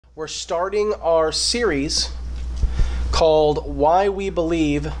We're starting our series called Why We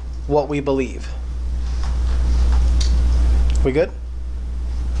Believe What We Believe. We good?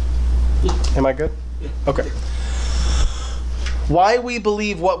 Am I good? Okay. Why we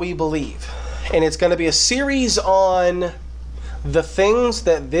believe what we believe. And it's going to be a series on the things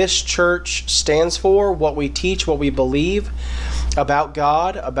that this church stands for, what we teach, what we believe about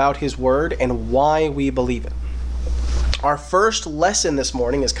God, about His Word, and why we believe it. Our first lesson this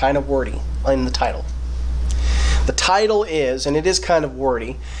morning is kind of wordy in the title. The title is, and it is kind of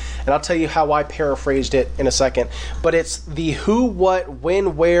wordy, and I'll tell you how I paraphrased it in a second, but it's the who, what,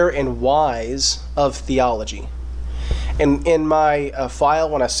 when, where, and whys of theology. And in my file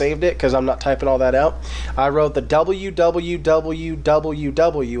when I saved it, because I'm not typing all that out, I wrote the www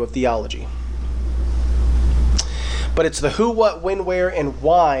of theology. But it's the who, what, when, where, and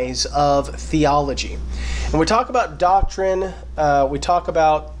whys of theology. And we talk about doctrine, we talk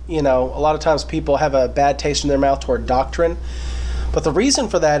about, a lot of times people have a bad taste in their mouth toward doctrine. But the reason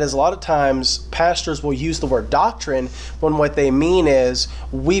for that is a lot of times pastors will use the word doctrine when what they mean is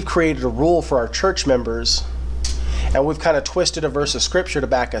we've created a rule for our church members and we've kind of twisted a verse of scripture to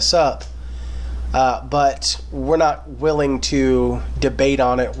back us up. But we're not willing to debate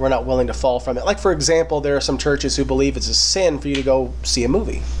on it. We're not willing to fall from it. Like, for example, there are some churches who believe it's a sin for you to go see a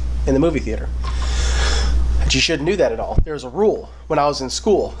movie in the movie theater. But you shouldn't do that at all. There's a rule when I was in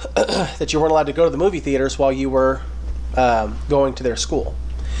school that you weren't allowed to go to the movie theaters while you were going to their school.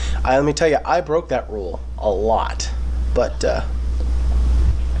 Let me tell you, I broke that rule a lot. But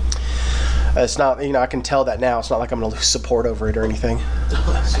it's not, I can tell that now. It's not like I'm going to lose support over it or anything.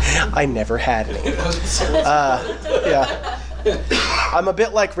 I never had any. Yeah. I'm a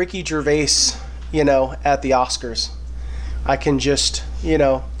bit like Ricky Gervais, at the Oscars. I can just,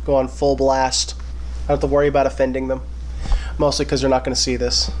 go on full blast. I don't have to worry about offending them. Mostly because they're not going to see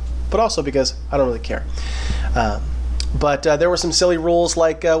this. But also because I don't really care. But there were some silly rules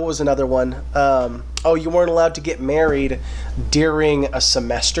like, what was another one? You weren't allowed to get married during a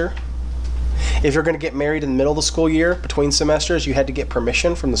semester. If you're going to get married in the middle of the school year, between semesters, you had to get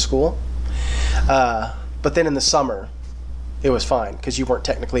permission from the school. But then in the summer, it was fine because you weren't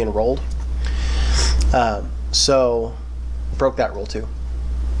technically enrolled. So, broke that rule too.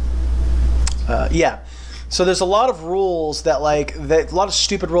 So there's a lot of rules a lot of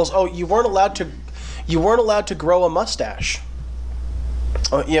stupid rules. Oh, you weren't allowed to grow a mustache.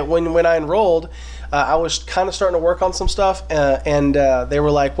 When I enrolled, I was kind of starting to work on some stuff, and they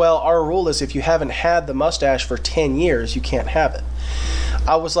were like, well, our rule is if you haven't had the mustache for 10 years, you can't have it.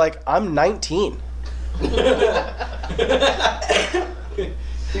 I was like, I'm 19.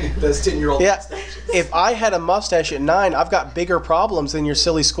 Those 10-year-old mustaches. If I had a mustache at 9, I've got bigger problems than your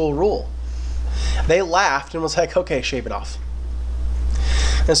silly school rule. They laughed and was like, okay, shave it off.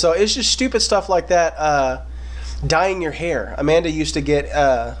 And so it's just stupid stuff like that. Dyeing your hair. Amanda used to get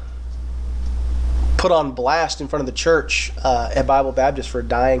put on blast in front of the church at Bible Baptist for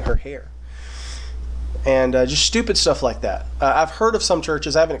dyeing her hair. And just stupid stuff like that. I've heard of some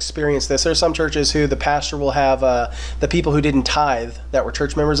churches, I haven't experienced this. There's some churches who the pastor will have the people who didn't tithe that were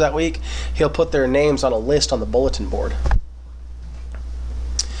church members that week, he'll put their names on a list on the bulletin board.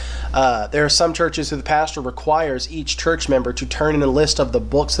 There are some churches who the pastor requires each church member to turn in a list of the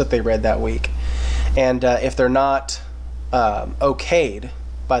books that they read that week. And if they're not okayed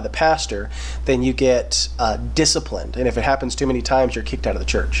by the pastor, then you get disciplined. And if it happens too many times, you're kicked out of the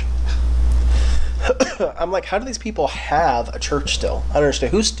church. I'm like, how do these people have a church still? I don't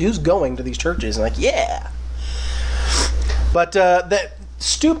understand. Who's going to these churches? And yeah. But that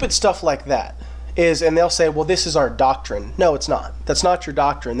stupid stuff like that is, and they'll say, well, this is our doctrine. No, it's not. That's not your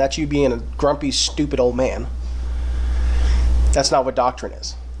doctrine. That's you being a grumpy, stupid old man. That's not what doctrine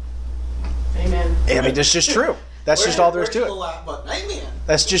is. Amen. I mean, that's just true. That's just all there is to it. Amen.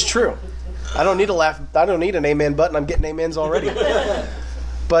 That's just true. I don't need a laugh. I don't need an amen button. I'm getting amens already.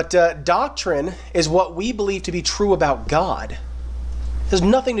 But doctrine is what we believe to be true about God. It has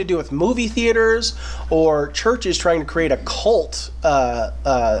nothing to do with movie theaters or churches trying to create a cult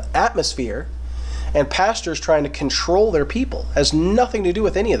atmosphere and pastors trying to control their people. It has nothing to do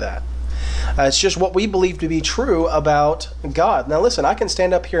with any of that. It's just what we believe to be true about God. Now listen, I can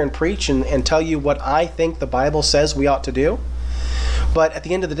stand up here and preach and tell you what I think the Bible says we ought to do. But at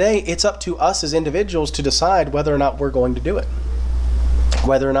the end of the day, it's up to us as individuals to decide whether or not we're going to do it.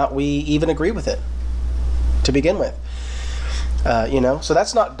 Whether or not we even agree with it to begin with. So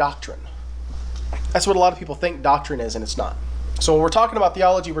that's not doctrine. That's what a lot of people think doctrine is, and it's not. So when we're talking about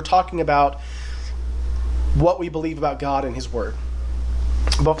theology, we're talking about what we believe about God and His Word.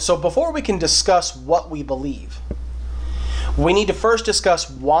 So before we can discuss what we believe, We need to first discuss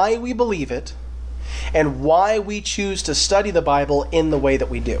why we believe it and why we choose to study the Bible in the way that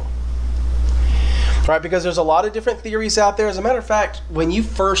we do. Right? Because there's a lot of different theories out there. As a matter of fact, when you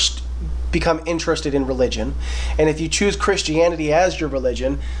first become interested in religion, and if you choose Christianity as your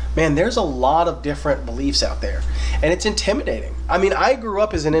religion, man, there's a lot of different beliefs out there. And it's intimidating. I mean, I grew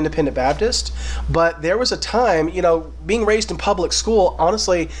up as an independent Baptist, but there was a time, being raised in public school,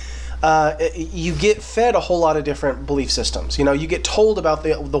 honestly, you get fed a whole lot of different belief systems. You get told about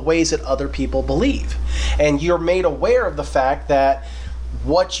the ways that other people believe. And you're made aware of the fact that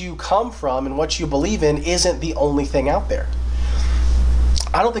what you come from and what you believe in isn't the only thing out there.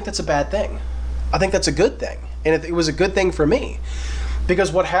 I don't think that's a bad thing. I think that's a good thing. And it was a good thing for me. Because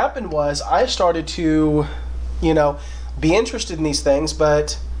what happened was I started to, be interested in these things,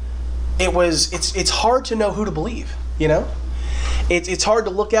 but it's hard to know who to believe, It's hard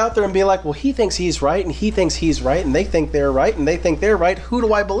to look out there and be like, well, he thinks he's right, and he thinks he's right, and they think they're right, and they think they're right. Who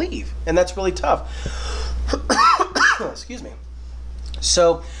do I believe? And that's really tough. Excuse me.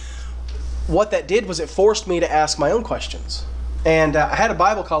 So what that did was it forced me to ask my own questions. And I had a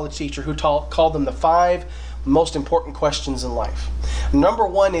Bible college teacher who called them the 5 most important questions in life. Number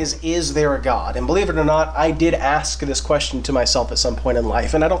 1 is there a God? And believe it or not, I did ask this question to myself at some point in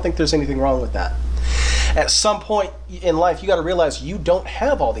life, and I don't think there's anything wrong with that. At some point in life, you got to realize you don't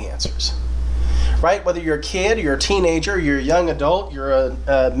have all the answers. Right? Whether you're a kid, you're a teenager, you're a young adult, you're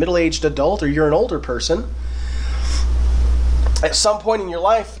a middle-aged adult, or you're an older person, at some point in your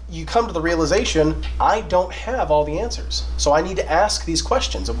life, you come to the realization, I don't have all the answers. So I need to ask these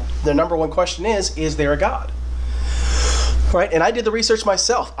questions. The number 1 question is there a God? Right? And I did the research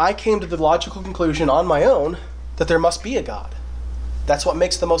myself. I came to the logical conclusion on my own that there must be a God. That's what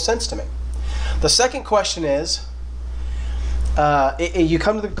makes the most sense to me. The second question is, you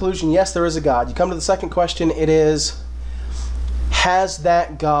come to the conclusion, yes, there is a God. You come to the second question, it is, has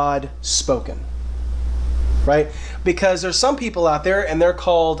that God spoken? Right? Because there's some people out there, and they're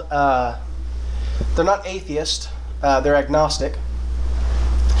called, they're not atheist, they're agnostic.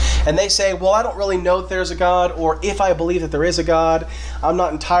 And they say, well, I don't really know that there's a God, or if I believe that there is a God, I'm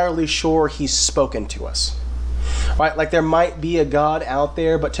not entirely sure he's spoken to us. Right? Like there might be a God out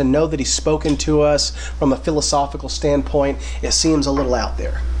there, but to know that he's spoken to us from a philosophical standpoint, it seems a little out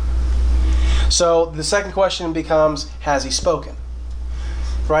there. So the second question becomes, has he spoken?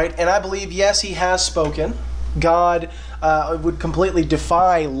 Right? And I believe, yes, he has spoken. God would completely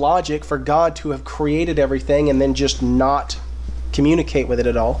defy logic for God to have created everything and then just not communicate with it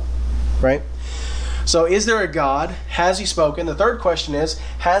at all, right? So is there a God? Has he spoken? The third question is,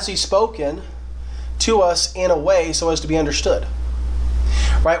 has he spoken to us in a way so as to be understood?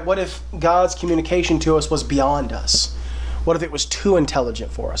 Right? What if God's communication to us was beyond us? What if it was too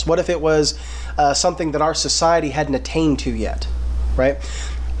intelligent for us? What if it was something that our society hadn't attained to yet? Right?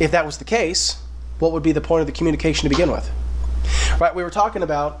 If that was the case, what would be the point of the communication to begin with? Right, we were talking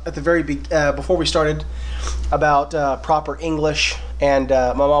about at the very before we started about proper English, and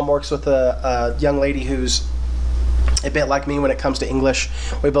my mom works with a young lady who's a bit like me when it comes to English.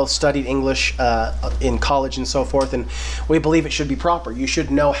 We both studied English in college and so forth, and we believe it should be proper. You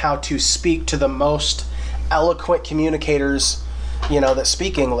should know how to speak to the most eloquent communicators, that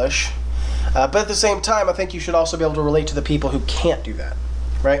speak English. But at the same time, I think you should also be able to relate to the people who can't do that,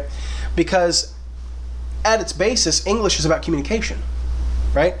 right? Because at its basis, English is about communication,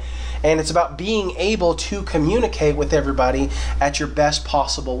 right? And it's about being able to communicate with everybody at your best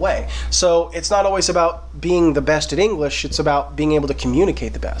possible way. So it's not always about being the best at English, it's about being able to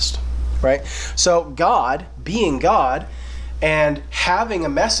communicate the best, right? So God, being God, and having a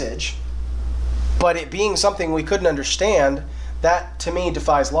message, but it being something we couldn't understand, that to me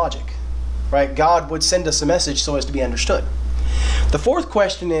defies logic, right? God would send us a message so as to be understood. The fourth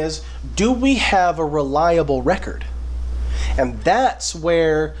question is, do we have a reliable record? And that's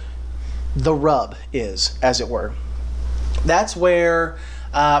where the rub is, as it were. That's where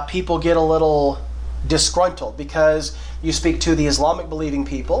people get a little disgruntled, because you speak to the Islamic believing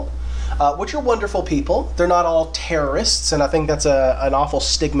people, which are wonderful people. They're not all terrorists, and I think that's an awful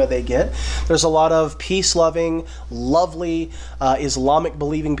stigma they get. There's a lot of peace-loving, lovely Islamic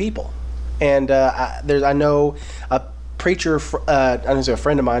believing people. And I know a preacher, I don't know if he's a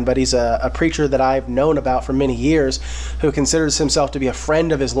friend of mine, but he's a preacher that I've known about for many years, who considers himself to be a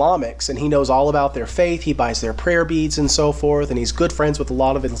friend of Islamics, and he knows all about their faith. He buys their prayer beads and so forth, and he's good friends with a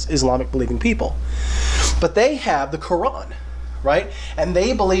lot of Islamic believing people. But they have the Quran, right? And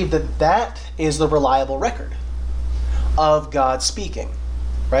they believe that that is the reliable record of God speaking,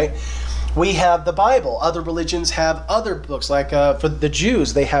 right? We have the Bible. Other religions have other books, like for the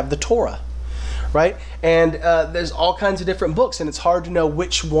Jews, they have the Torah. right? And there's all kinds of different books, and it's hard to know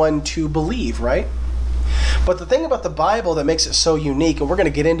which one to believe, right? But the thing about the Bible that makes it so unique, and we're going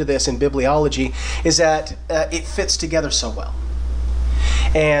to get into this in bibliology, is that it fits together so well.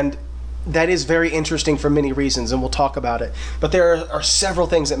 And that is very interesting for many reasons, and we'll talk about it. But there are several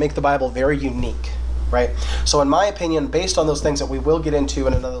things that make the Bible very unique, right? So in my opinion, based on those things that we will get into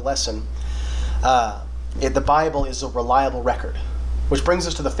in another lesson, the Bible is a reliable record. Which brings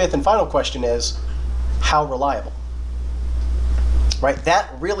us to the fifth and final question is, how reliable? Right? That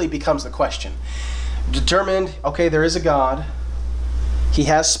really becomes the question. Determined, okay, there is a God. He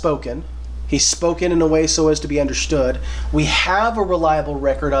has spoken. He's spoken in a way so as to be understood. We have a reliable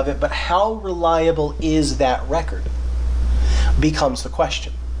record of it, but how reliable is that record? Becomes the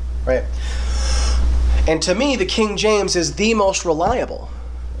question, right? And to me, the King James is the most reliable.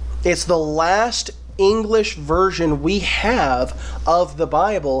 It's the last English version we have of the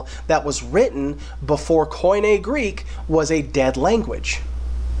Bible that was written before Koine Greek was a dead language.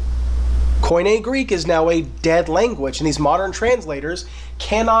 Koine Greek is now a dead language, and these modern translators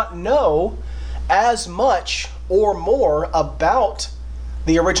cannot know as much or more about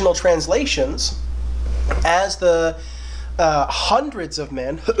the original translations as the hundreds of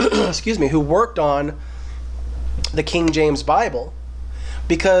men who worked on the King James Bible,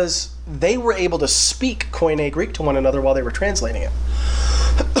 because they were able to speak Koine Greek to one another while they were translating it.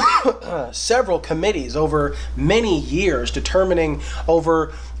 Several committees over many years determining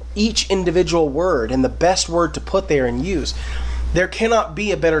over each individual word and the best word to put there and use. There cannot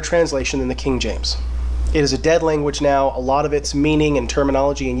be a better translation than the King James. It is a dead language now. A lot of its meaning and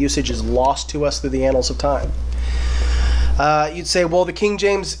terminology and usage is lost to us through the annals of time. You'd say, well, the King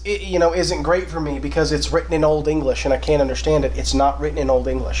James, isn't great for me because it's written in Old English and I can't understand it. It's not written in Old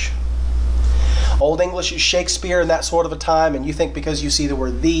English. Old English is Shakespeare and that sort of a time, and you think because you see the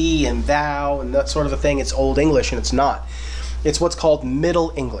word thee and thou and that sort of a thing, it's Old English, and it's not. It's what's called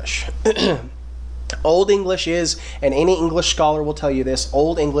Middle English. Old English is, and any English scholar will tell you this,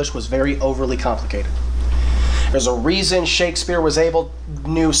 Old English was very overly complicated. There's a reason Shakespeare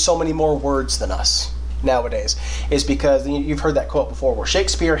knew so many more words than us nowadays, is because you've heard that quote before, where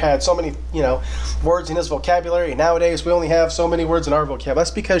Shakespeare had so many words in his vocabulary, and nowadays we only have so many words in our vocabulary.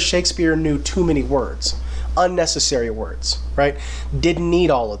 That's because Shakespeare knew too many words, unnecessary words, right? Didn't need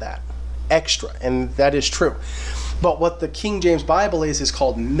all of that extra, and that is true. But what the King James Bible is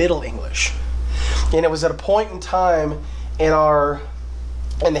called Middle English, and it was at a point in time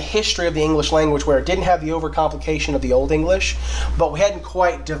in the history of the English language where it didn't have the overcomplication of the Old English, but we hadn't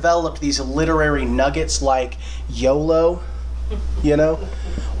quite developed these literary nuggets like YOLO,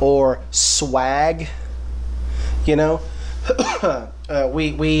 or swag, we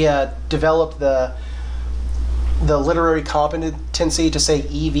developed the literary competency to say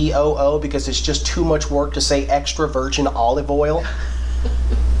EVOO because it's just too much work to say extra virgin olive oil.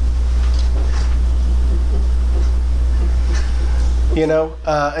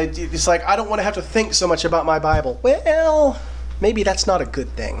 It's like, I don't want to have to think so much about my Bible. Well, maybe that's not a good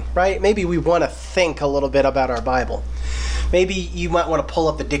thing, right? Maybe we want to think a little bit about our Bible. Maybe you might want to pull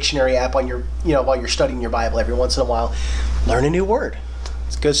up the dictionary app on your, while you're studying your Bible every once in a while. Learn a new word.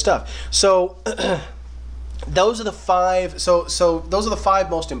 It's good stuff. So those are the five. So those are the five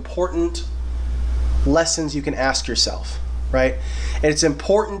most important lessons you can ask yourself, right? And it's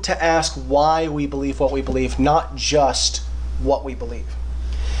important to ask why we believe what we believe, not just what we believe.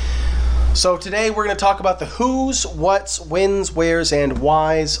 So today we're going to talk about the who's, what's, whens, wheres, and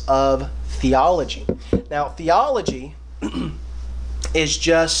whys of theology. Now, theology is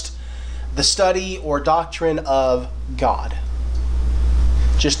just the study or doctrine of God.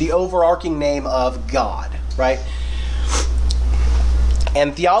 Just the overarching name of God, right?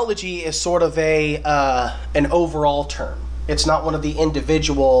 And theology is sort of an overall term. It's not one of the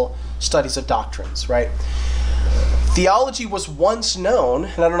individual studies of doctrines, right? Theology was once known,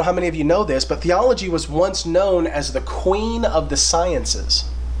 and I don't know how many of you know this, but theology was once known as the queen of the sciences.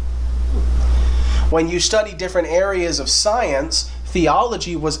 When you study different areas of science,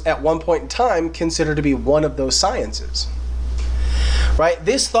 theology was at one point in time considered to be one of those sciences. Right?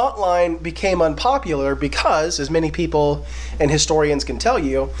 This thought line became unpopular because, as many people and historians can tell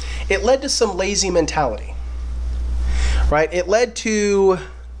you, it led to some lazy mentality. Right? It led to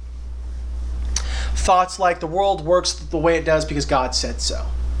thoughts like the world works the way it does because God said so.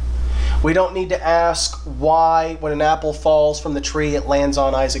 We don't need to ask why when an apple falls from the tree it lands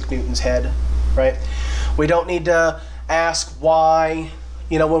on Isaac Newton's head, right? We don't need to ask why,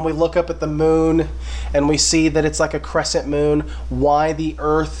 when we look up at the moon and we see that it's like a crescent moon, why the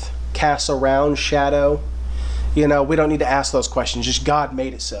earth casts a round shadow, We don't need to ask those questions. Just God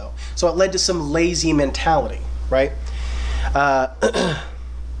made it so. So it led to some lazy mentality, right?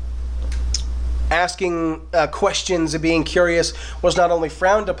 Asking questions and being curious was not only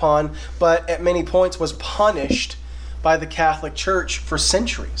frowned upon, but at many points was punished by the Catholic Church for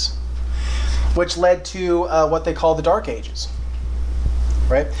centuries, which led to what they call the Dark Ages,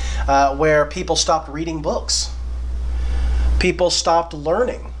 right? Where people stopped reading books. People stopped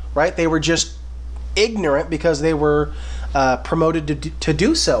learning, right? They were just ignorant because they were promoted to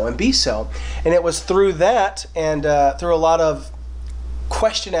do so and be so. And it was through that and through a lot of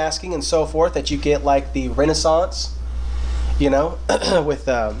question asking and so forth that you get like the Renaissance, with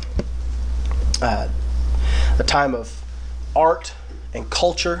the time of art and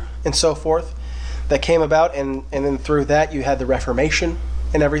culture and so forth that came about. And then through that you had the Reformation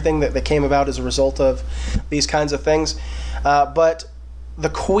and everything that came about as a result of these kinds of things. But the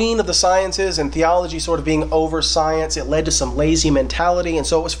queen of the sciences and theology sort of being over science, it led to some lazy mentality, and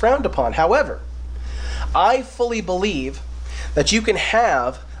so it was frowned upon. However, I fully believe that you can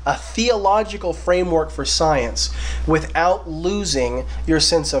have a theological framework for science without losing your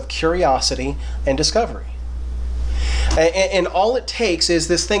sense of curiosity and discovery. And all it takes is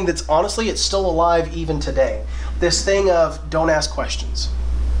this thing that's honestly, it's still alive even today. This thing of don't ask questions.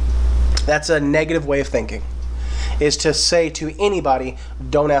 That's a negative way of thinking. Is to say to anybody,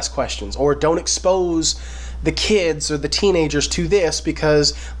 don't ask questions, or don't expose the kids or the teenagers to this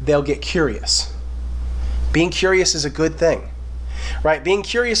because they'll get curious. Being curious is a good thing, right? Being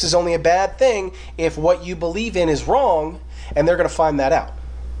curious is only a bad thing if what you believe in is wrong and they're going to find that out,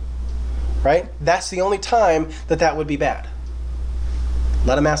 right? That's the only time that would be bad.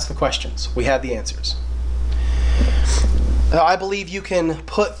 Let them ask the questions. We have the answers. I believe you can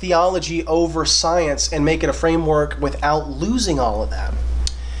put theology over science and make it a framework without losing all of that.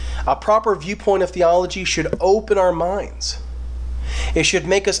 A proper viewpoint of theology should open our minds. It should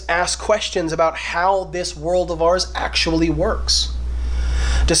make us ask questions about how this world of ours actually works.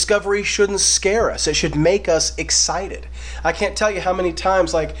 Discovery shouldn't scare us. It should make us excited. I can't tell you how many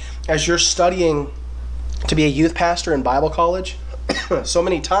times, like, as you're studying to be a youth pastor in Bible college, so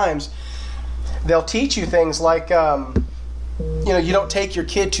many times they'll teach you things like, you don't take your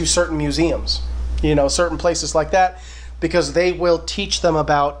kid to certain museums, certain places like that, because they will teach them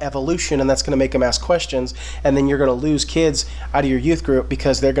about evolution, and that's going to make them ask questions, and then you're going to lose kids out of your youth group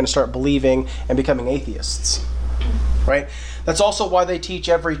because they're going to start believing and becoming atheists, right? That's also why they teach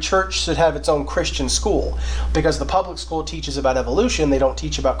every church should have its own Christian school, because the public school teaches about evolution, they don't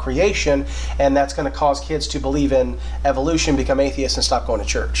teach about creation, and that's going to cause kids to believe in evolution, become atheists, and stop going to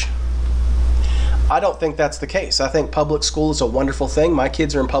church. I don't think that's the case. I think public school is a wonderful thing. My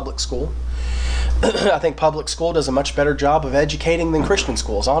kids are in public school. I think public school does a much better job of educating than Christian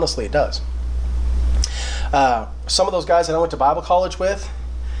schools. Honestly, it does. Some of those guys that I went to Bible college with,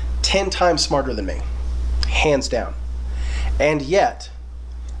 10 times smarter than me, hands down. And yet,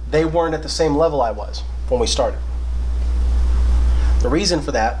 they weren't at the same level I was when we started. The reason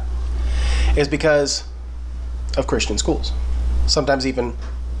for that is because of Christian schools. Sometimes even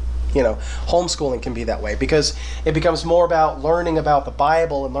homeschooling can be that way, because it becomes more about learning about the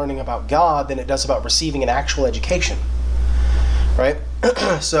Bible and learning about God than it does about receiving an actual education, right?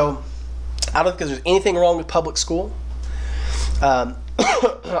 So I don't think there's anything wrong with public school. I'm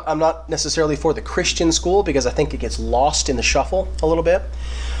not necessarily for the Christian school because I think it gets lost in the shuffle a little bit.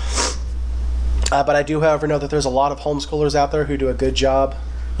 But I do, however, know that there's a lot of homeschoolers out there who do a good job,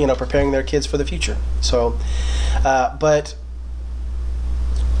 preparing their kids for the future. So, but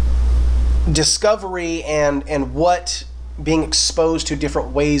discovery and what being exposed to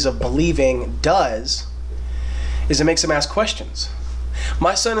different ways of believing does is it makes them ask questions.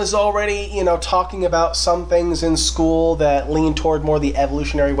 My son is already, talking about some things in school that lean toward more the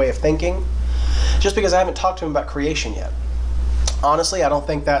evolutionary way of thinking, just because I haven't talked to him about creation yet. Honestly, I don't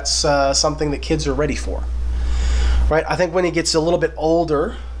think that's something that kids are ready for, right? I think when he gets a little bit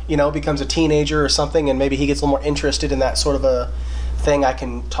older, becomes a teenager or something, and maybe he gets a little more interested in that sort of a thing, I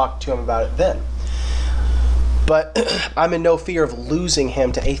can talk to him about it then. But I'm in no fear of losing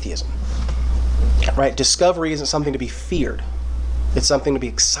him to atheism, right? Discovery isn't something to be feared. It's something to be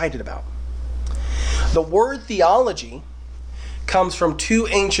excited about. The word theology comes from two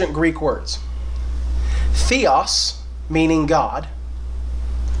ancient Greek words. Theos, meaning God,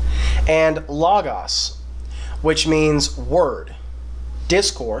 and logos, which means word,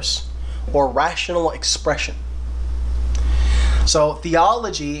 discourse, or rational expression. So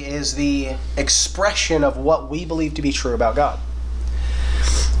theology is the expression of what we believe to be true about God.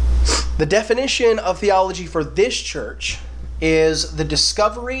 The definition of theology for this church is the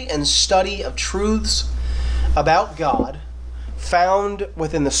discovery and study of truths about God found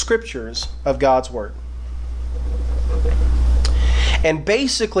within the scriptures of God's Word. And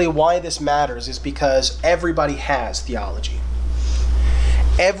basically why this matters is because everybody has theology.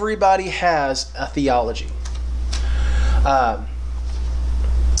 Everybody has a theology. An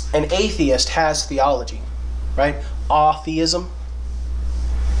atheist has theology, right? Atheism.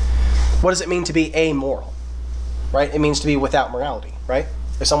 What does it mean to be amoral? Right? It means to be without morality, right?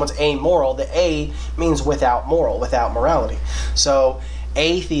 If someone's amoral, the A means without moral, without morality. So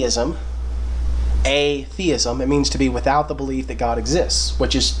atheism, it means to be without the belief that God exists,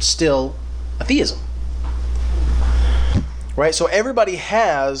 which is still a theism. Right? So everybody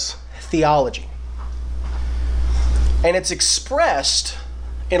has theology. And it's expressed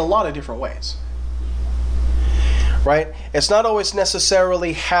in a lot of different ways. Right? It's not always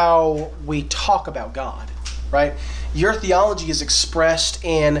necessarily how we talk about God, right? Your theology is expressed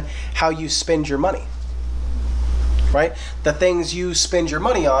in how you spend your money, right? The things you spend your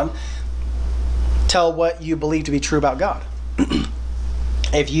money on tell what you believe to be true about God.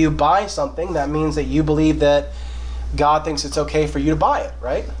 If you buy something, that means that you believe that God thinks it's okay for you to buy it,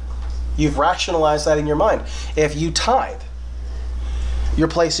 right? You've rationalized that in your mind. If you tithe, you're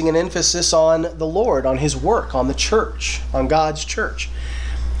placing an emphasis on the Lord, on His work, on the church, on God's church.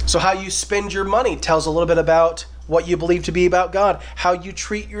 So how you spend your money tells a little bit about what you believe to be about God. How you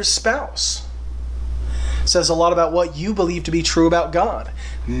treat your spouse says a lot about what you believe to be true about God.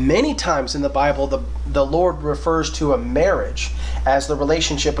 Many times in the Bible, the Lord refers to a marriage as the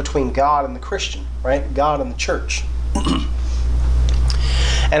relationship between God and the Christian, right? God and the church.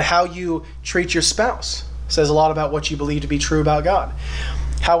 And how you treat your spouse says a lot about what you believe to be true about God.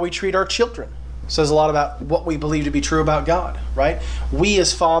 How we treat our children says a lot about what we believe to be true about God, right? We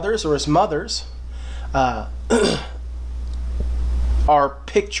as fathers or as mothers are a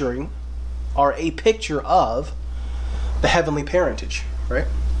picture of the heavenly parentage, right?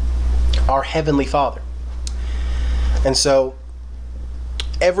 Our heavenly Father. And so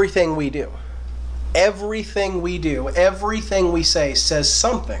everything we do, everything we say says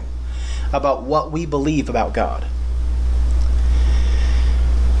something about what we believe about God.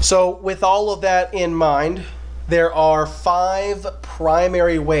 So with all of that in mind, there are 5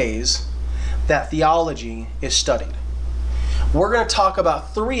 primary ways that theology is studied. We're going to talk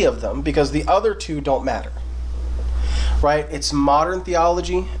about 3 of them because the other 2 don't matter. Right? It's modern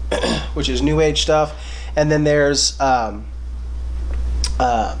theology, which is New Age stuff, and then there's I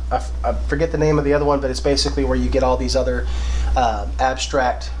forget the name of the other one, but it's basically where you get all these other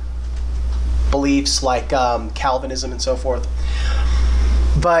abstract beliefs like Calvinism and so forth.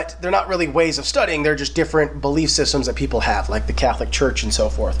 But they're not really ways of studying, they're just different belief systems that people have, like the Catholic Church and so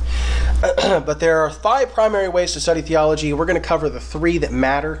forth. But there are 5 primary ways to study theology. We're going to cover the 3 that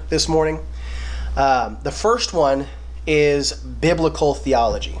matter this morning. The first one is biblical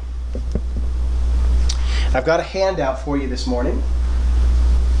theology. I've got a handout for you this morning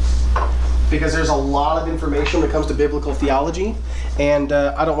because there's a lot of information when it comes to biblical theology, and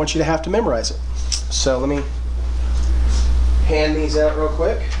I don't want you to have to memorize it. So let me hand these out real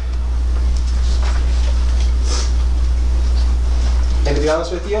quick. And to be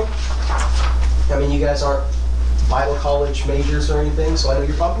honest with you, I mean, you guys aren't Bible college majors or anything, so I know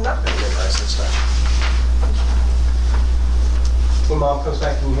you're probably not going to memorize this stuff. When Mom comes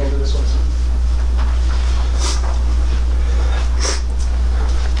back, can you hand her this one?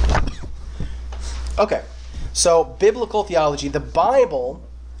 Okay, so biblical theology. The Bible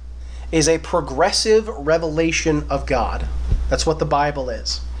is a progressive revelation of God. That's what the Bible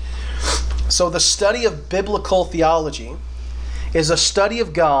is. So the study of biblical theology is a study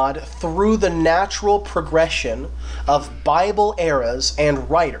of God through the natural progression of Bible eras and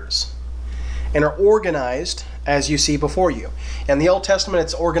writers, and are organized as you see before you. In the Old Testament,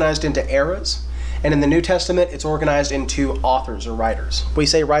 it's organized into eras, and in the New Testament, it's organized into authors or writers. We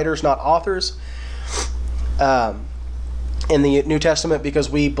say writers, not authors, in the New Testament because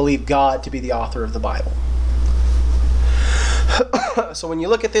we believe God to be the author of the Bible. So when you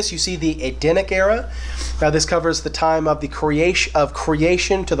look at this, you see the Edenic era. Now this covers the time of the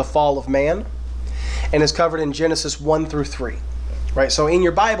creation to the fall of man, and is covered in Genesis 1 through 3. Right? So in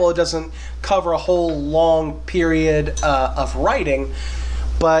your Bible, it doesn't cover a whole long period of writing,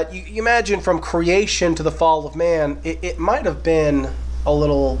 but you imagine from creation to the fall of man, it might have been a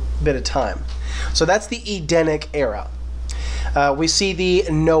little bit of time. So that's the Edenic era. We see the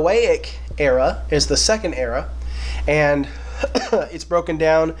Noahic era is the second era, and it's broken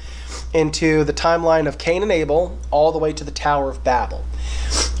down into the timeline of Cain and Abel all the way to the Tower of Babel.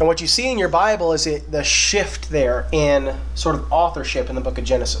 And what you see in your Bible is the shift there in sort of authorship in the book of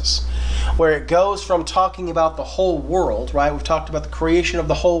Genesis, where it goes from talking about the whole world, right? We've talked about the creation of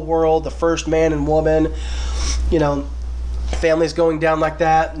the whole world, the first man and woman, families going down like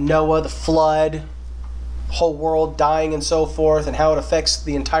that, Noah, the flood, whole world dying and so forth, and how it affects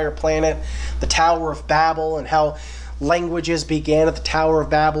the entire planet, the Tower of Babel, and how languages began at the Tower of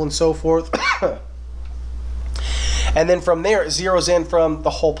Babel and so forth. And then from there, it zeroes in from the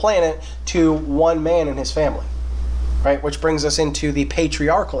whole planet to one man and his family, right? Which brings us into the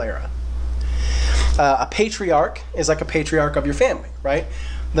patriarchal era. A patriarch is like a patriarch of your family, right?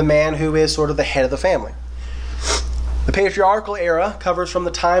 The man who is sort of the head of the family. The patriarchal era covers from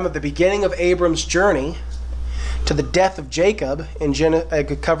the time of the beginning of Abram's journey to the death of Jacob.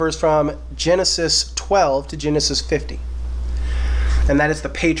 It covers from Genesis 12 to Genesis 50. And that is the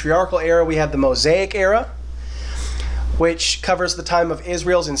patriarchal era. We have the Mosaic era, which covers the time of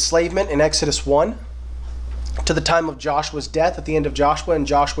Israel's enslavement in Exodus 1 to the time of Joshua's death at the end of Joshua in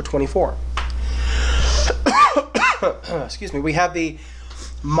Joshua 24. Excuse me. We have the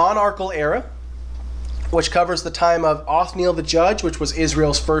monarchical era, which covers the time of Othniel the judge, which was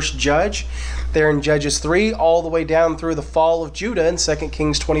Israel's first judge, there in Judges 3, all the way down through the fall of Judah in 2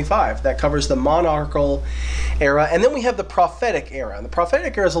 Kings 25. That covers the monarchical era. And then we have the prophetic era. And the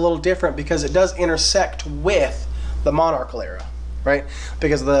prophetic era is a little different because it does intersect with the monarchical era, right?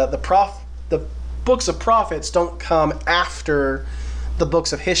 Because the books of prophets don't come after the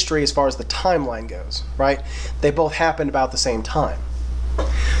books of history as far as the timeline goes, right? They both happened about the same time.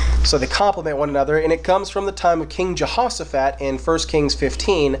 So they complement one another, and it comes from the time of King Jehoshaphat in 1 Kings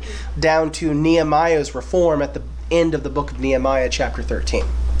 15 down to Nehemiah's reform at the end of the book of Nehemiah, chapter 13.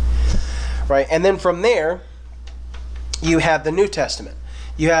 Right? And then from there, you have the New Testament.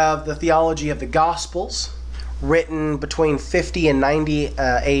 You have the theology of the Gospels, written between 50 and 90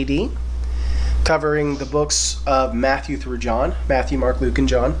 AD, covering the books of Matthew through John, Matthew, Mark, Luke, and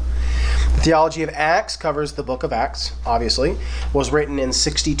John. The theology of Acts covers the book of Acts, obviously, was written in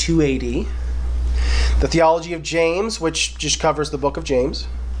 62 AD. The theology of James, which just covers the book of James,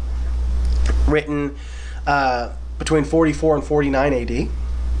 written between 44 and 49 AD.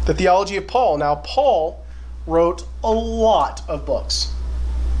 The theology of Paul. Now, Paul wrote a lot of books,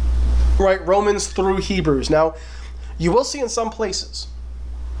 right? Romans through Hebrews. Now, you will see in some places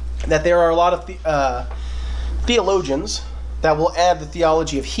that there are a lot of theologians that will add the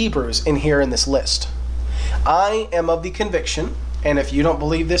theology of Hebrews in here in this list. I am of the conviction, and if you don't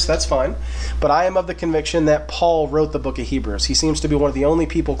believe this, that's fine, but I am of the conviction that Paul wrote the book of Hebrews. He seems to be one of the only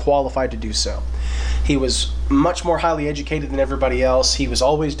people qualified to do so. He was much more highly educated than everybody else. He was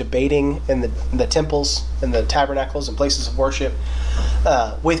always debating in the temples, in the tabernacles, and places of worship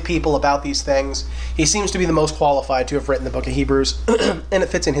with people about these things. He seems to be the most qualified to have written the book of Hebrews, and it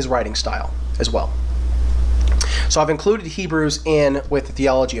fits in his writing style as well. So I've included Hebrews in with the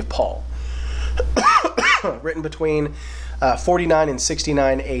theology of Paul, written between 49 and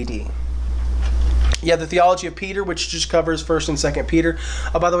 69 AD. You have the theology of Peter, which just covers 1st and 2nd Peter.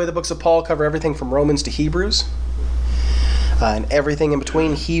 By the way, the books of Paul cover everything from Romans to Hebrews, and everything in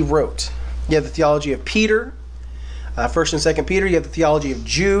between he wrote. You have the theology of Peter, 1st and 2nd Peter. You have the theology of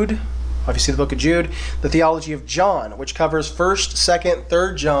Jude, obviously the book of Jude. The theology of John, which covers 1st, 2nd,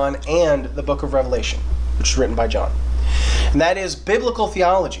 3rd John, and the book of Revelation, which is written by John. And that is biblical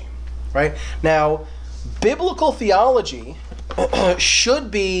theology, right? Now, biblical theology should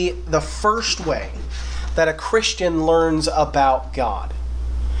be the first way that a Christian learns about God.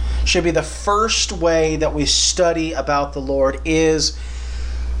 Should be the first way that we study about the Lord is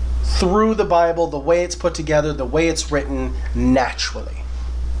through the Bible, the way it's put together, the way it's written naturally,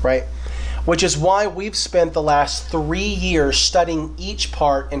 right? Which is why we've spent the last 3 years studying each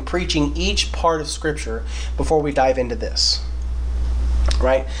part and preaching each part of Scripture before we dive into this.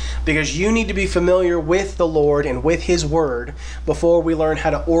 Right? Because you need to be familiar with the Lord and with His Word before we learn how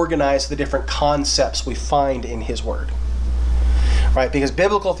to organize the different concepts we find in His Word. Right? Because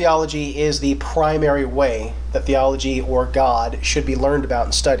biblical theology is the primary way that theology or God should be learned about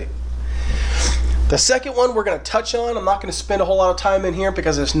and studied. The second one we're going to touch on, I'm not going to spend a whole lot of time in here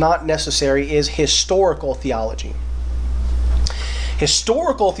because it's not necessary, is historical theology.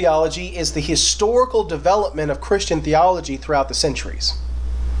 Historical theology is the historical development of Christian theology throughout the centuries.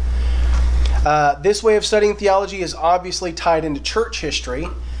 This way of studying theology is obviously tied into church history,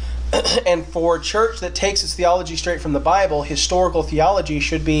 and for a church that takes its theology straight from the Bible, historical theology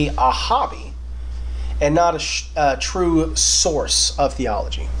should be a hobby and not a true source of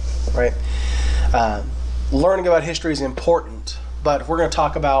theology. Right? Learning about history is important, but if we're going to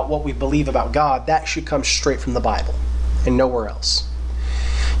talk about what we believe about God, that should come straight from the Bible and nowhere else.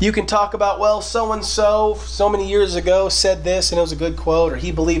 You can talk about, well, so-and-so so many years ago said this and it was a good quote, or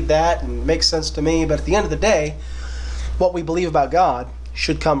he believed that and it makes sense to me. But at the end of the day, what we believe about God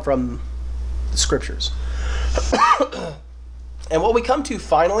should come from the Scriptures. And what we come to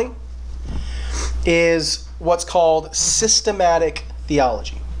finally is what's called systematic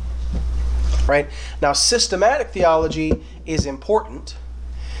theology. Right? Now, systematic theology is important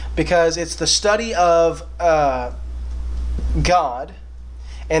because it's the study of God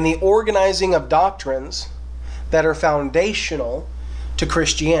and the organizing of doctrines that are foundational to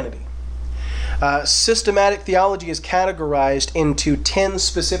Christianity. Systematic theology is categorized into 10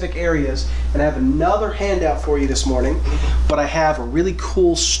 specific areas, and I have another handout for you this morning, but I have a really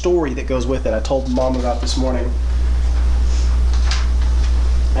cool story that goes with it. I told Mom about this morning,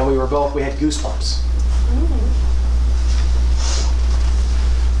 and we had goosebumps.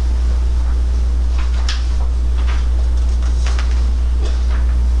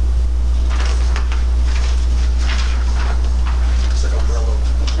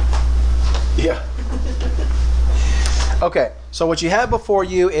 Yeah. Okay, so what you have before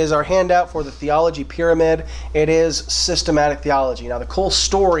you is our handout for the theology pyramid. It is systematic theology. Now, the cool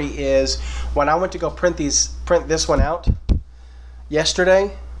story is when I went to go print this one out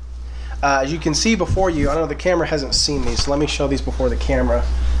yesterday, as you can see before you, I know the camera hasn't seen these, so let me show these before the camera.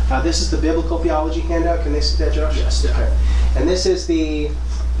 This is the biblical theology handout. Can they see that, Josh? Yes. Okay. And this is the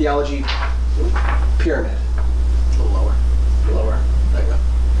theology pyramid. A little lower. Lower. There you go.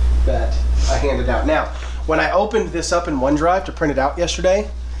 That I handed out. Now, when I opened this up in OneDrive to print it out yesterday,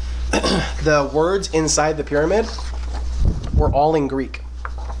 the words inside the pyramid were all in Greek.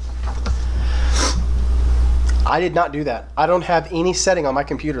 I did not do that. I don't have any setting on my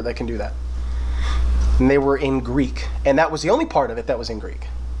computer that can do that. And they were in Greek. And that was the only part of it that was in Greek,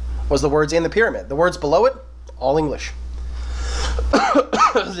 was the words in the pyramid. The words below it, all English.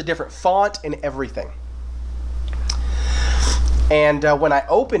 It was a different font and everything. And when I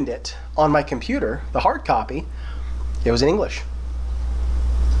opened it on my computer, the hard copy, it was in English.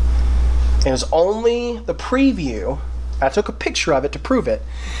 It was only the preview. I took a picture of it to prove it.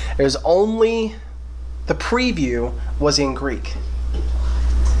 It was only the preview was in Greek.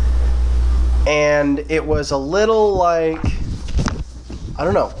 And it was a little like, I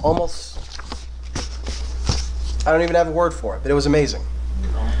don't know, almost, I don't even have a word for it, but it was amazing.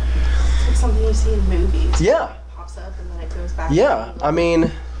 It's like something you see in movies. Yeah. It pops up and then it goes back. Yeah, I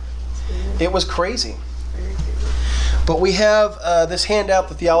mean, it was crazy. Very creepy. But we have this handout,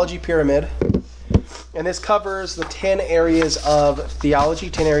 the Theology Pyramid, and this covers the 10 areas of theology,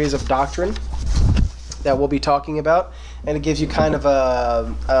 10 areas of doctrine that we'll be talking about, and it gives you kind of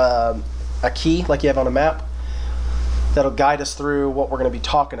a key, like you have on a map, that'll guide us through what we're going to be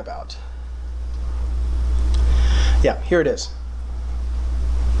talking about. Yeah, here it is.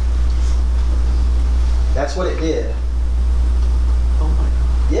 That's what it did. Oh my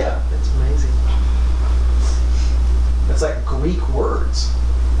God. Yeah. That's amazing. It's like Greek words.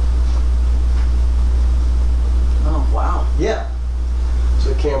 Oh, wow. Yeah. So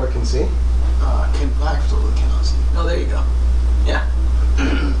the camera can see. I absolutely cannot see. Oh, there you go. Yeah.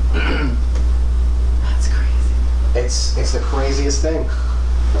 That's crazy. It's the craziest thing.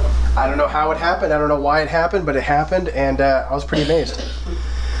 I don't know how it happened. I don't know why it happened, but it happened, and I was pretty amazed.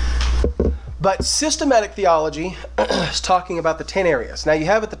 But systematic theology is talking about the 10 areas. Now you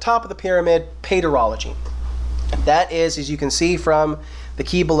have at the top of the pyramid, paterology. That is, as you can see from the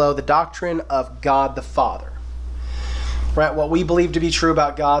key below, the doctrine of God the Father. Right, what we believe to be true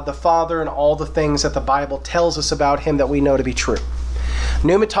about God the Father and all the things that the Bible tells us about Him that we know to be true.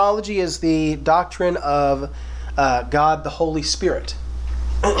 Pneumatology is the doctrine of God the Holy Spirit.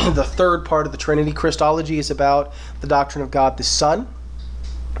 The third part of the Trinity. Christology is about the doctrine of God the Son.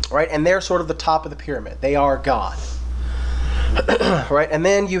 Right, and they're sort of the top of the pyramid. They are God. Right, and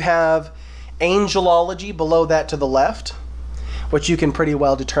then you have angelology below that to the left, which you can pretty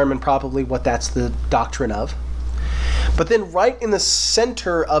well determine probably what that's the doctrine of. But then right in the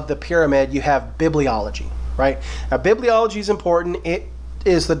center of the pyramid, you have bibliology, right? Now, bibliology is important. It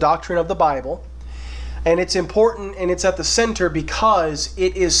is the doctrine of the Bible. And it's important, and it's at the center because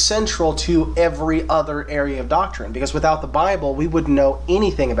it is central to every other area of doctrine. Because without the Bible, we wouldn't know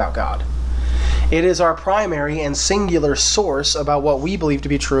anything about God. It is our primary and singular source about what we believe to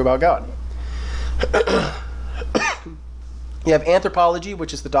be true about God. You have anthropology,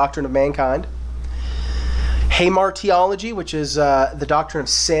 which is the doctrine of mankind. Hamartiology, which is the doctrine of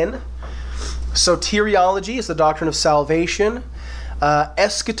sin. Soteriology is the doctrine of salvation.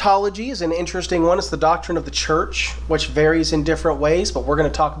 Eschatology is an interesting one. It's the doctrine of the church, which varies in different ways, but we're going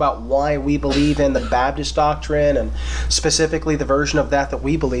to talk about why we believe in the Baptist doctrine and specifically the version of that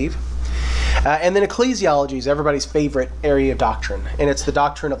we believe. And then ecclesiology is everybody's favorite area of doctrine, and it's the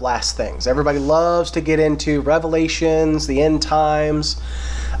doctrine of last things. Everybody loves to get into Revelations, the end times.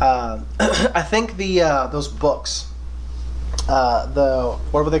 I think those books,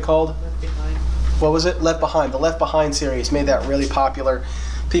 what were they called? What was it? Left Behind. The Left Behind series made that really popular.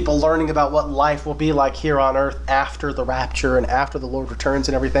 People learning about what life will be like here on earth after the rapture and after the Lord returns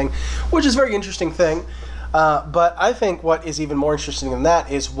and everything, which is a very interesting thing. But I think what is even more interesting than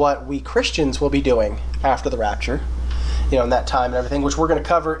that is what we Christians will be doing after the rapture, in that time and everything, which we're going to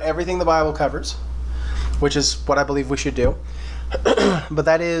cover everything the Bible covers, which is what I believe we should do. But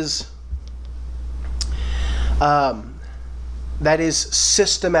that is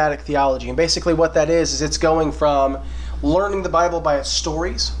systematic theology. And basically what that is it's going from learning the Bible by its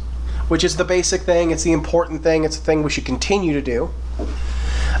stories, which is the basic thing, it's the important thing, it's the thing we should continue to do.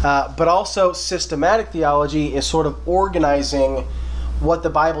 But also systematic theology is sort of organizing what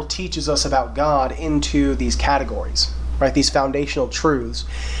the Bible teaches us about God into these categories, right? These foundational truths,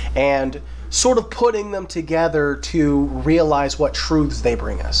 and sort of putting them together to realize what truths they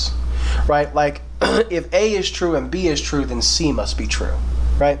bring us, right? Like, if A is true and B is true, then C must be true,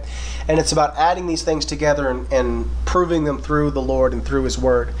 right? And it's about adding these things together and proving them through the Lord and through His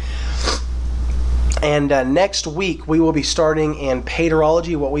Word. And next week, we will be starting in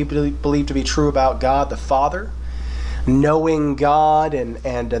paterology, what we believe to be true about God the Father, knowing God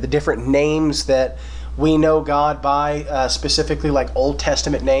and the different names that we know God by, specifically like Old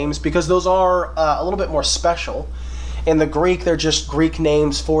Testament names, because those are a little bit more special. In the Greek, they're just Greek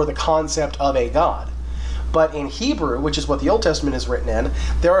names for the concept of a God. But in Hebrew, which is what the Old Testament is written in,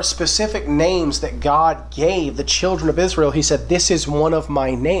 there are specific names that God gave the children of Israel. He said, "This is one of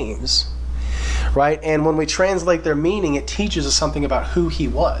my names." Right? And when we translate their meaning, it teaches us something about who He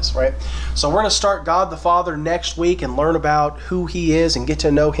was, right? So we're going to start God the Father next week and learn about who He is and get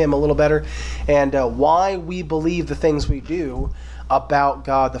to know Him a little better and why we believe the things we do about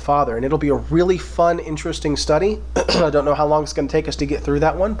God the Father. And it'll be a really fun, interesting study. I don't know how long it's going to take us to get through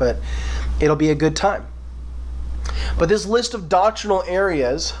that one, but it'll be a good time. But this list of doctrinal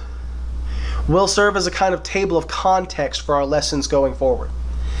areas will serve as a kind of table of context for our lessons going forward.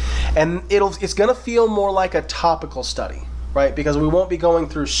 And it's going to feel more like a topical study, right? Because we won't be going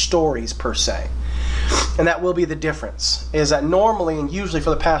through stories per se. And that will be the difference, is that normally and usually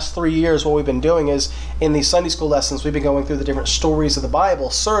for the past 3 years what we've been doing is in these Sunday school lessons we've been going through the different stories of the Bible,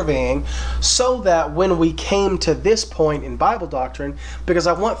 surveying, so that when we came to this point in Bible doctrine, because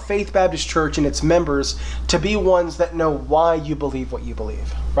I want Faith Baptist Church and its members to be ones that know why you believe what you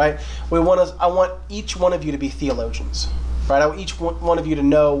believe, right? I want each one of you to be theologians. Right? I want each one of you to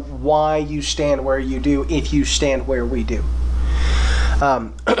know why you stand where you do, if you stand where we do.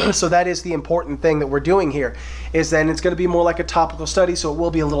 So that is the important thing that we're doing here, is then it's going to be more like a topical study, so it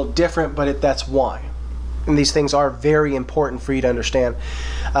will be a little different, but that's why. And these things are very important for you to understand,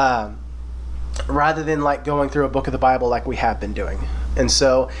 rather than like going through a book of the Bible like we have been doing. And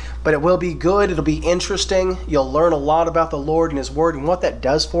so, but it will be good, it'll be interesting, you'll learn a lot about the Lord and His Word, and what that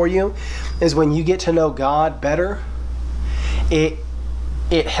does for you is when you get to know God better,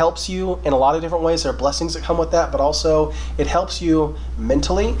 it helps you in a lot of different ways. There are blessings that come with that, but also it helps you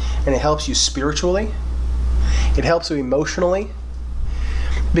mentally, and it helps you spiritually. It helps you emotionally.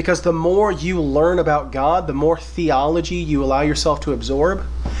 Because the more you learn about God, the more theology you allow yourself to absorb,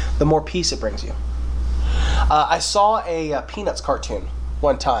 the more peace it brings you. I saw a Peanuts cartoon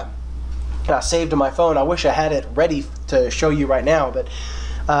one time, and I saved it on my phone. I wish I had it ready to show you right now, but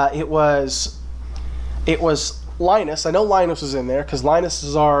it was Linus. I know Linus was in there because Linus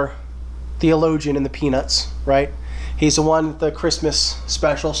is our theologian in the Peanuts, right? He's the one at the Christmas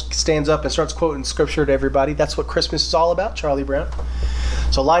special stands up and starts quoting scripture to everybody. That's what Christmas is all about, Charlie Brown.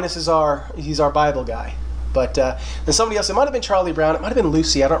 So Linus is he's our Bible guy. But then somebody else, it might have been Charlie Brown, it might have been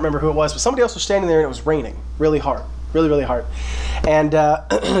Lucy, I don't remember who it was, but somebody else was standing there and it was raining really hard. Really, really hard. And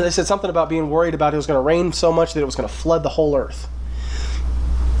they said something about being worried about it was going to rain so much that it was going to flood the whole earth.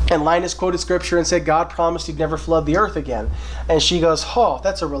 And Linus quoted scripture and said, God promised He'd never flood the earth again. And she goes, oh,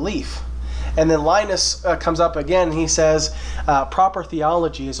 that's a relief. And then Linus comes up again and he says, proper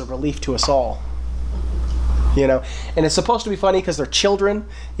theology is a relief to us all. And it's supposed to be funny because they're children.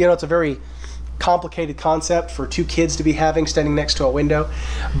 It's a very complicated concept for two kids to be having standing next to a window.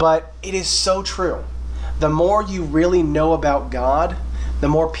 But it is so true. The more you really know about God, the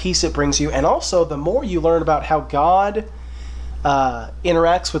more peace it brings you. And also, the more you learn about how God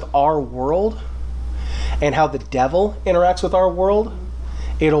interacts with our world and how the devil interacts with our world,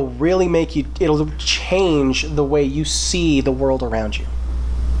 it'll really it'll change the way you see the world around you.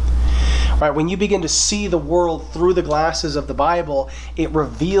 Right? When you begin to see the world through the glasses of the Bible, it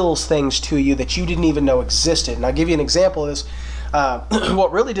reveals things to you that you didn't even know existed. And I'll give you an example of this.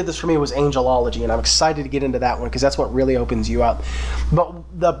 What really did this for me was angelology, and I'm excited to get into that one because that's what really opens you up. But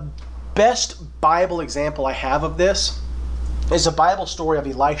the best Bible example I have of this is a Bible story of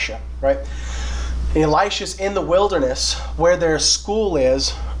Elisha, right? Elisha's in the wilderness where their school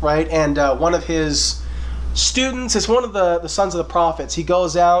is, right? And one of his students is one of the sons of the prophets. He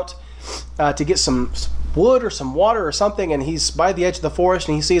goes out to get some wood or some water or something, and he's by the edge of the forest,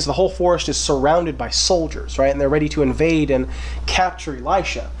 and he sees the whole forest is surrounded by soldiers, right? And they're ready to invade and capture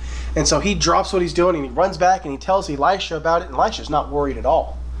Elisha. And so he drops what he's doing, and he runs back, and he tells Elisha about it, and Elisha's not worried at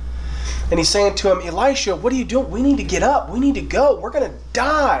all. And he's saying to him, Elisha, what are you doing? We need to get up. We need to go. We're going to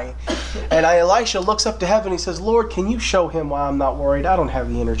die. And Elisha looks up to heaven. He says, Lord, can you show him why I'm not worried? I don't have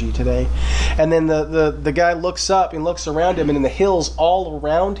the energy today. And then the guy looks up and looks around him, and in the hills all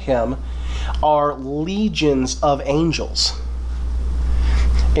around him are legions of angels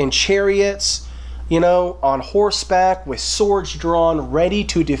in chariots, on horseback with swords drawn, ready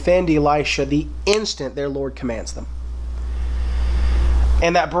to defend Elisha the instant their Lord commands them.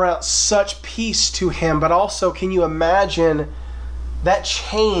 And that brought such peace to him. But also, can you imagine that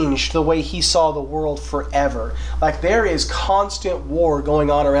changed the way he saw the world forever? Like, there is constant war going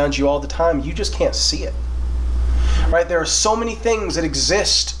on around you all the time. You just can't see it. Right? There are so many things that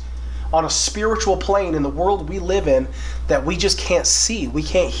exist on a spiritual plane in the world we live in that we just can't see. We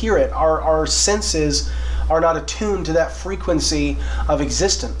can't hear it. Our senses are not attuned to that frequency of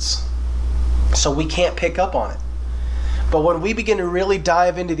existence. So we can't pick up on it. But when we begin to really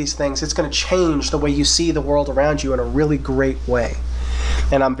dive into these things, it's going to change the way you see the world around you in a really great way.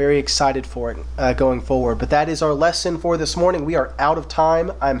 And I'm very excited for it going forward. But that is our lesson for this morning. We are out of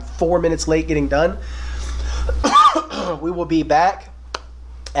time. I'm 4 minutes late getting done. We will be back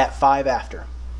at 5 after.